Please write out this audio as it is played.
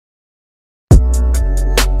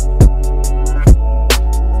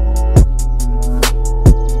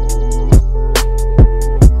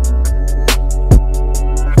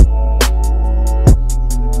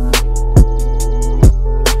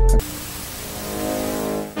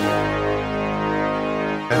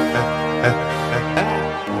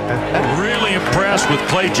with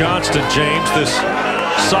Clay Johnston, James, this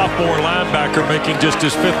sophomore linebacker making just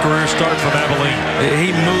his 5th career start from Abilene.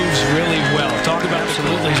 He moves really well. Talk about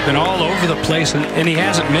absolutely. He's been all over the place, and he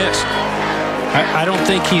hasn't missed. I don't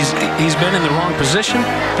think he's been in the wrong position.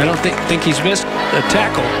 I don't think he's missed a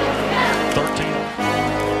tackle. 13.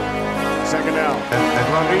 Second down.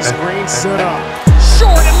 Screen set up.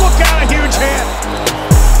 Short, and look out, a huge hit.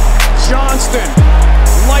 Johnston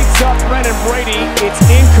lights up Brennan Brady. It's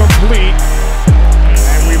incomplete.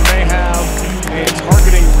 And we may have a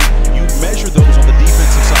targeting. You measure those on the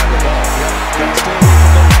defensive side of the ball. Yep. Gotta stay away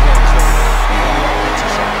from those plays on the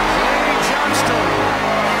offensive side. Johnston.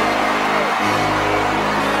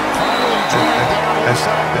 Finally dragged down on the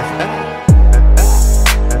side.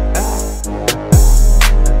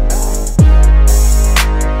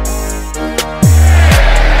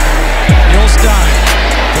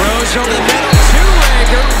 Over the middle to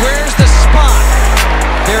Rager. Where's the spot?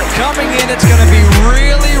 They're coming in. It's going to be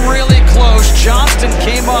really, really close. Johnston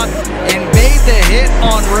came up and made the hit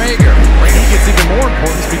on Rager. He gets even more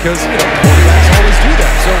importance because quarterbacks always do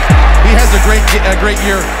that. So he has a great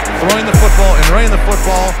year throwing the football and running the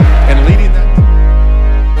football and leading that.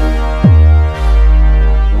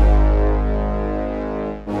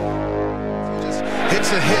 Just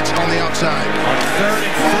hits a hitch on the outside. On 3rd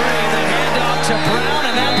and 3, the handoff to Brown,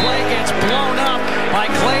 and that play gets blown up by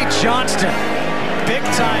Clay Johnston. Big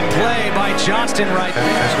time play by Johnston right there.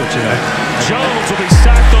 That's what you know. Jones will be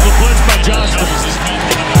sacked on the blitz by Johnston.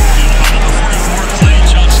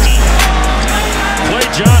 Clay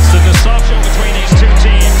Johnston, the sophomore between these two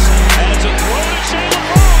teams, has a throw to Jalen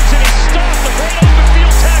Rhodes, and he's stopped. The great open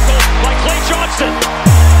field tackle by Clay Johnston.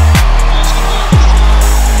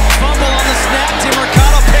 Fumble on the snap.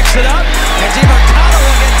 DiMercado picks it up, and DiMercado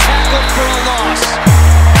will get tackled for a loss.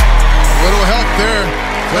 A little help there.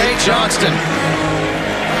 Clay Johnston.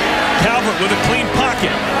 Calvert with a clean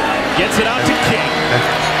pocket. Gets it out to King.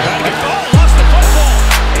 Lost the football.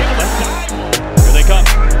 Able to dive. Here they come.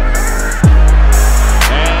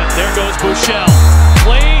 And there goes Buechele.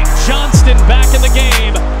 Clay Johnston back in the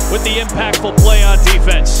game with the impactful play on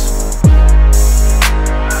defense.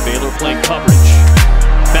 Baylor playing coverage.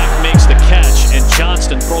 Back makes the catch, and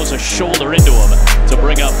Johnston throws a shoulder into him to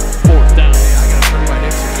bring up 4th down. Hey, I gotta turn my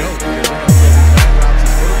hips and go because they're gonna throw these man routes,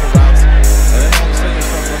 these vertical routes, and then all of a sudden they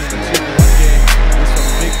start running the 2-1 game with some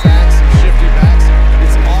big backs and shifty backs.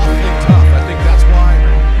 It's awfully tough. I think that's why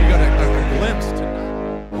you got a glimpse tonight.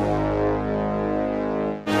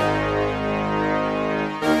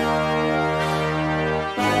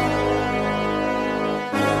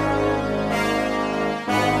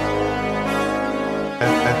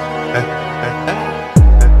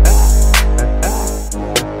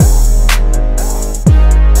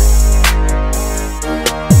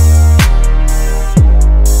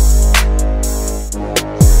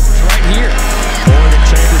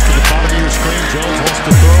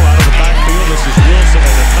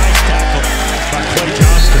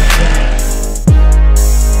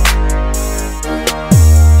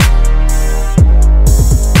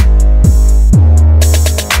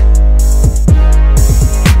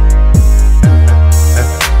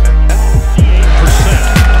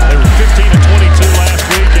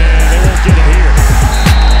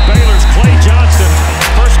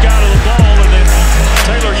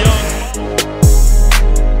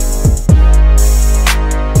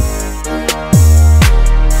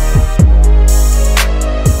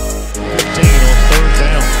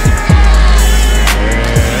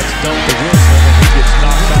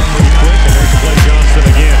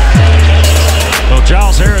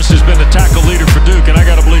 Has been the tackle leader for Duke, and I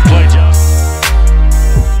got to believe Clay Johnston.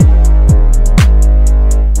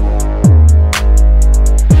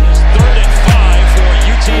 It's 3rd and 5 for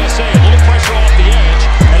UTSA. A little pressure off the edge,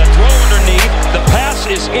 and a throw underneath. The pass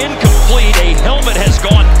is incomplete. A helmet has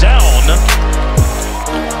gone down.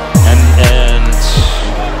 And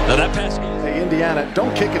now that pass. Hey, Indiana,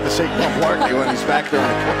 don't kick it to Saquon Barkley when he's back there on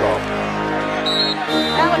the kickoff.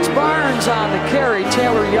 Alex Barnes on the carry.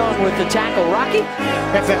 Taylor Young with the tackle. Rocky?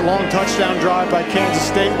 That's that long touchdown drive by Kansas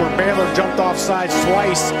State where Baylor jumped off sides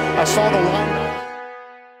twice. I saw the line.